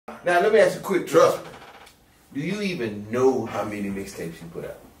Now let me ask you a quick Trust question. Do you even know how many mixtapes you put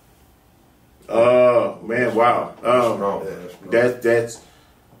out? Man, wow. That's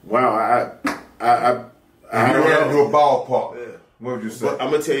wow. I don't don't have to do a know. ballpark. What would you say? But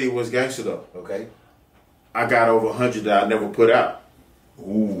I'm gonna tell you what's gangster though. Okay. I got over 100 that I never put out.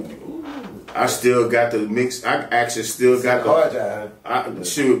 Ooh. I still got the mix. I actually still got the hard drive.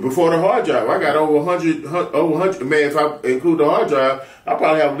 Shoot, before the hard drive, I got over 100. Over 100. Man, if I include the hard drive, I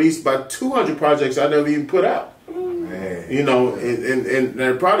probably have at least about 200 projects I never even put out. Man. You know,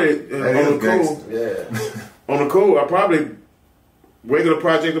 and probably on the cool. Yeah. On the cool, I probably regular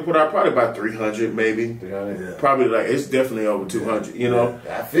project to put out probably about 300 maybe. 300. Yeah. Probably like it's definitely over 200. You know,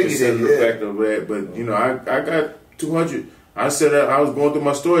 I figured it's in it, the fact of that, but you know, I got 200. I said that I was going through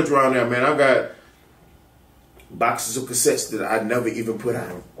my storage around there, man. I got boxes of cassettes that I never even put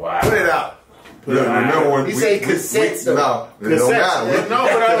out. Wow. Put it out. Remember when You say cassettes, though. No, it don't matter. No,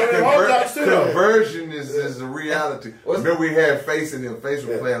 but I hold that too, though. Conversion is a reality. Remember we had Face and then Face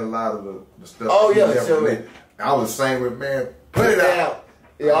was playing a lot of the stuff. Oh, yeah, never sure. made. I was the same with, man, put it out.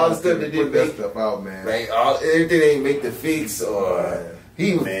 Yeah, all the stuff that didn't put that make stuff out, man. everything ain't make the fix or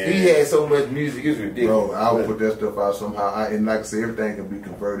he had so much music, it's ridiculous. Bro, I would put that stuff out somehow. And like I said, everything can be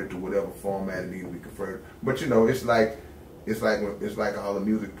converted to whatever format it needs to be converted. But you know, it's like all the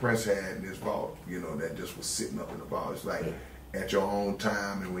music Prince had in his vault, you know, that just was sitting up in the vault. It's like at your own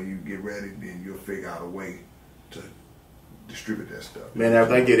time, and when you get ready, then you'll figure out a way to distribute that stuff. Man,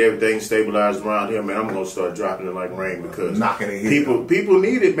 after I get everything stabilized around here, man, I'm gonna start dropping it like rain because knocking it here. people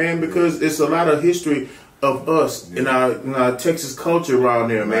need it, man, because it's a lot of history of us in our Texas culture around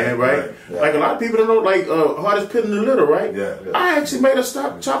there, man, right? Like a lot of people don't know, like Hardest Pit in the Little, right? Yeah. I actually made a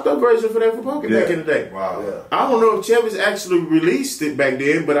chopped up version for that for Pocket back in the day. Wow. Yeah. I don't know if Chevy's actually released it back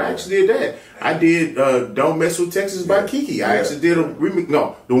then, but I actually did that. I did Don't Mess With Texas by Kiki. I actually did a remix.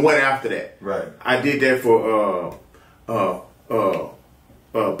 No, the one after that. Right. I did that for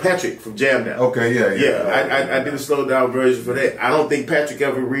Patrick from Jam Down. Okay, yeah. I did a slow down version for that. I don't think Patrick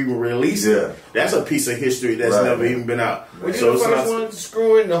ever even released it. That's a piece of history that's never even been out. Was you the first one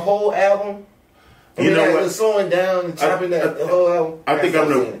screwing the whole album? You know what? Slowing down and chopping the whole album. I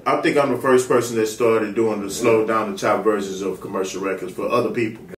think I'm the first person that started doing the slow down and chop versions of commercial records for other people.